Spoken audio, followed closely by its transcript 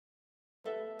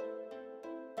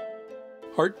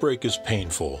Heartbreak is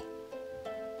painful.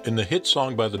 In the hit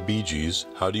song by the Bee Gees,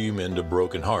 How Do You Mend a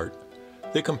Broken Heart,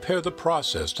 they compare the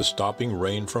process to stopping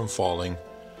rain from falling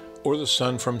or the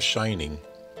sun from shining.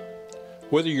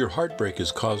 Whether your heartbreak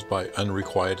is caused by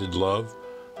unrequited love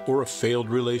or a failed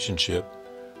relationship,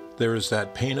 there is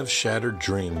that pain of shattered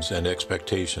dreams and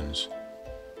expectations.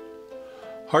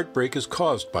 Heartbreak is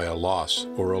caused by a loss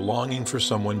or a longing for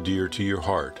someone dear to your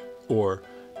heart, or,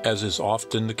 as is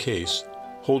often the case,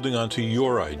 holding on to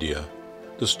your idea,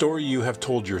 the story you have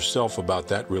told yourself about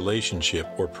that relationship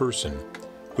or person,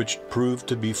 which proved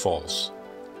to be false.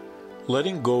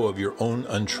 Letting go of your own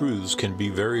untruths can be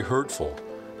very hurtful,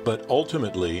 but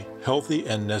ultimately healthy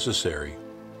and necessary.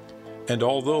 And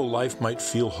although life might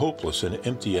feel hopeless and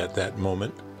empty at that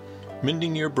moment,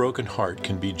 mending your broken heart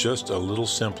can be just a little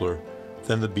simpler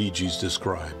than the Bee Gees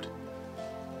described.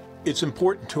 It's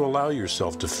important to allow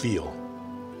yourself to feel.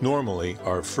 Normally,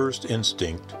 our first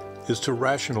instinct is to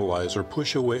rationalize or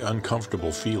push away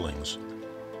uncomfortable feelings.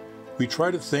 We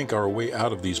try to think our way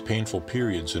out of these painful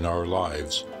periods in our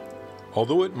lives.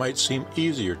 Although it might seem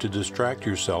easier to distract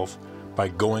yourself by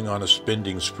going on a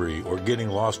spending spree or getting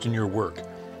lost in your work,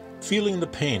 feeling the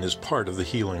pain is part of the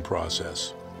healing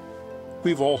process.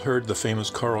 We've all heard the famous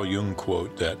Carl Jung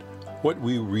quote that what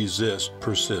we resist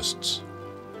persists.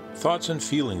 Thoughts and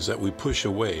feelings that we push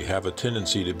away have a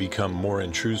tendency to become more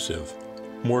intrusive,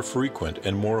 more frequent,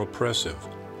 and more oppressive.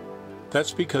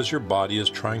 That's because your body is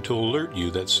trying to alert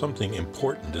you that something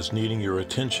important is needing your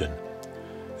attention,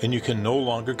 and you can no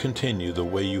longer continue the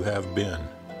way you have been.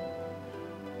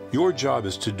 Your job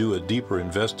is to do a deeper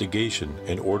investigation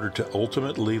in order to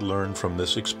ultimately learn from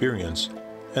this experience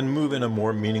and move in a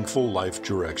more meaningful life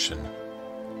direction.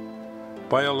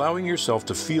 By allowing yourself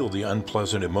to feel the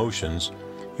unpleasant emotions,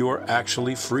 you are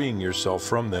actually freeing yourself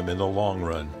from them in the long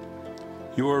run.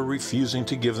 You are refusing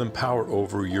to give them power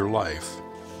over your life.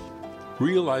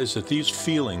 Realize that these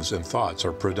feelings and thoughts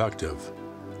are productive.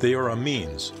 They are a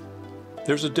means.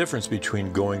 There's a difference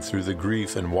between going through the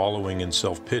grief and wallowing in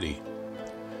self-pity.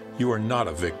 You are not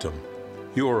a victim.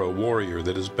 You are a warrior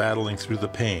that is battling through the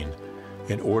pain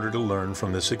in order to learn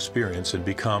from this experience and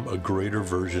become a greater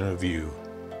version of you.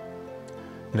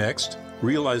 Next,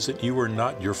 realize that you are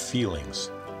not your feelings.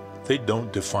 They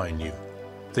don't define you.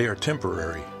 They are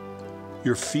temporary.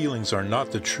 Your feelings are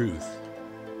not the truth.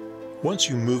 Once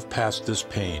you move past this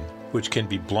pain, which can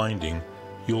be blinding,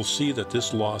 you'll see that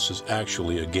this loss is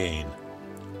actually a gain.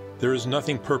 There is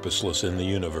nothing purposeless in the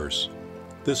universe.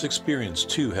 This experience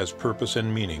too has purpose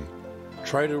and meaning.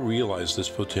 Try to realize this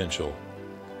potential.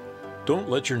 Don't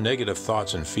let your negative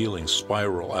thoughts and feelings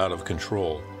spiral out of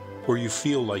control, where you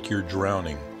feel like you're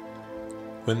drowning.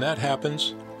 When that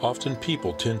happens, often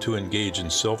people tend to engage in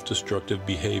self-destructive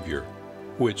behavior,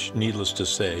 which, needless to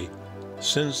say,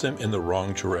 sends them in the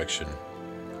wrong direction.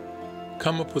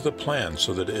 Come up with a plan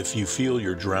so that if you feel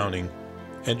you're drowning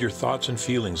and your thoughts and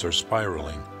feelings are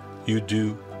spiraling, you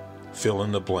do fill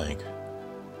in the blank.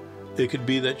 It could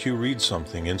be that you read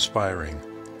something inspiring,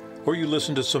 or you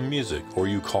listen to some music, or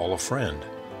you call a friend.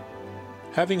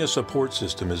 Having a support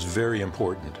system is very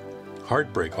important.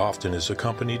 Heartbreak often is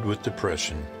accompanied with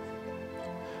depression.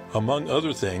 Among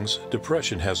other things,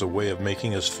 depression has a way of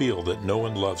making us feel that no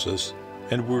one loves us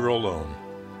and we're alone.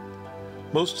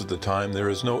 Most of the time, there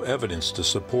is no evidence to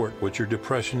support what your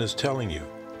depression is telling you.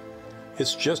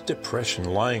 It's just depression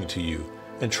lying to you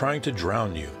and trying to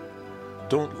drown you.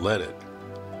 Don't let it.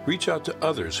 Reach out to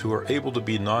others who are able to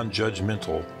be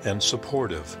non-judgmental and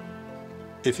supportive.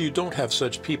 If you don't have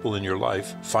such people in your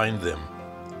life, find them.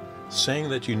 Saying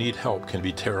that you need help can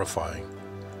be terrifying.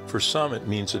 For some, it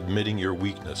means admitting your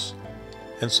weakness,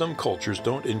 and some cultures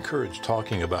don't encourage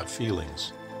talking about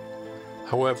feelings.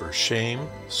 However, shame,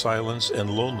 silence, and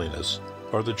loneliness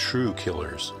are the true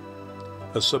killers.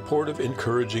 A supportive,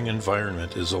 encouraging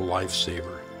environment is a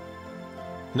lifesaver.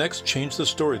 Next, change the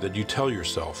story that you tell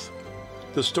yourself.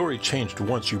 The story changed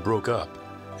once you broke up,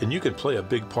 and you can play a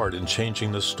big part in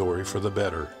changing the story for the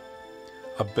better.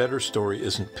 A better story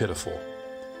isn't pitiful.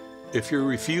 If you're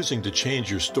refusing to change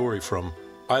your story from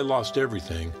 "I lost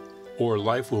everything" or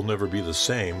 "life will never be the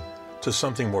same" to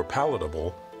something more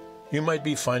palatable, you might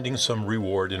be finding some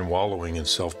reward in wallowing in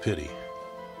self-pity.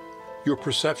 Your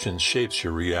perception shapes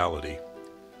your reality.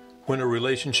 When a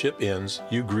relationship ends,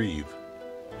 you grieve.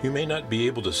 You may not be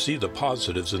able to see the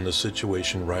positives in the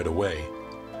situation right away.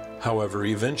 However,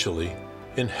 eventually,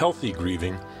 in healthy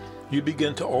grieving, you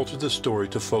begin to alter the story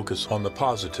to focus on the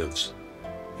positives.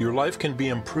 Your life can be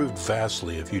improved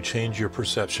vastly if you change your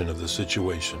perception of the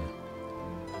situation.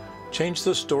 Change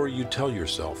the story you tell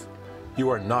yourself. You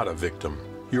are not a victim.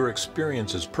 Your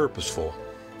experience is purposeful.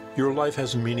 Your life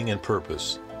has meaning and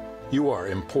purpose. You are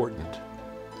important.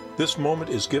 This moment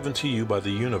is given to you by the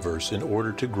universe in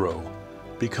order to grow,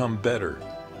 become better,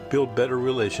 build better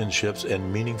relationships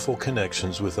and meaningful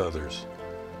connections with others.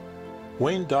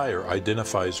 Wayne Dyer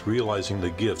identifies realizing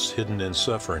the gifts hidden in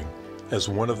suffering as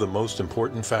one of the most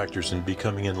important factors in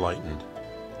becoming enlightened.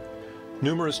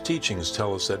 Numerous teachings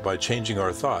tell us that by changing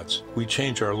our thoughts, we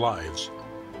change our lives.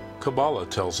 Kabbalah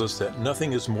tells us that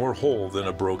nothing is more whole than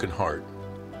a broken heart.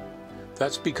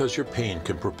 That's because your pain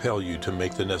can propel you to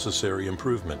make the necessary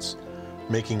improvements,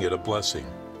 making it a blessing.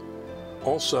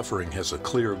 All suffering has a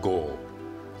clear goal.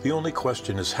 The only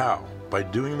question is how, by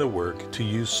doing the work to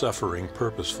use suffering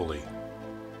purposefully.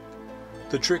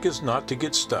 The trick is not to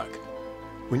get stuck.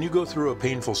 When you go through a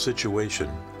painful situation,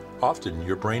 often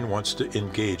your brain wants to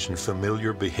engage in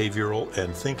familiar behavioral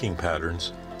and thinking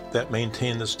patterns that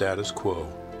maintain the status quo.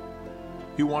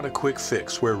 You want a quick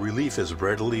fix where relief is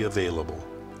readily available.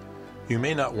 You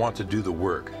may not want to do the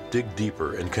work, dig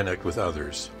deeper, and connect with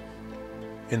others.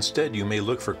 Instead, you may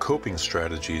look for coping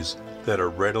strategies that are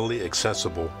readily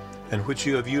accessible and which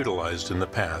you have utilized in the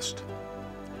past.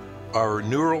 Our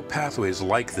neural pathways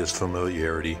like this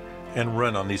familiarity and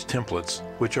run on these templates,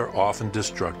 which are often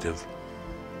destructive.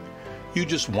 You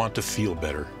just want to feel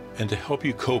better, and to help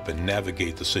you cope and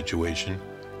navigate the situation,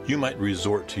 you might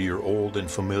resort to your old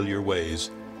and familiar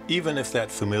ways, even if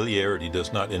that familiarity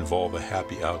does not involve a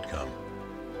happy outcome.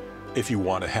 If you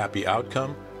want a happy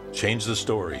outcome, change the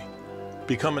story.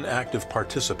 Become an active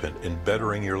participant in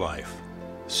bettering your life.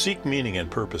 Seek meaning and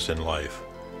purpose in life.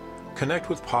 Connect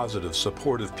with positive,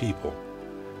 supportive people.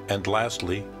 And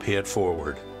lastly, pay it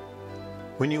forward.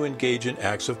 When you engage in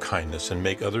acts of kindness and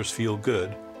make others feel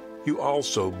good, you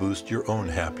also boost your own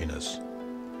happiness.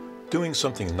 Doing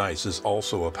something nice is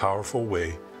also a powerful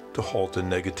way to halt a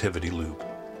negativity loop.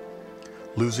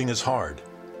 Losing is hard.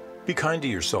 Be kind to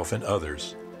yourself and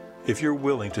others. If you're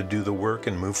willing to do the work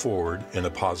and move forward in a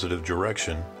positive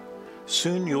direction,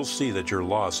 soon you'll see that your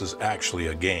loss is actually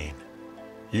a gain.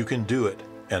 You can do it,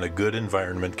 and a good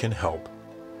environment can help.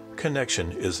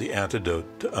 Connection is the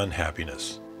antidote to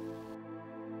unhappiness.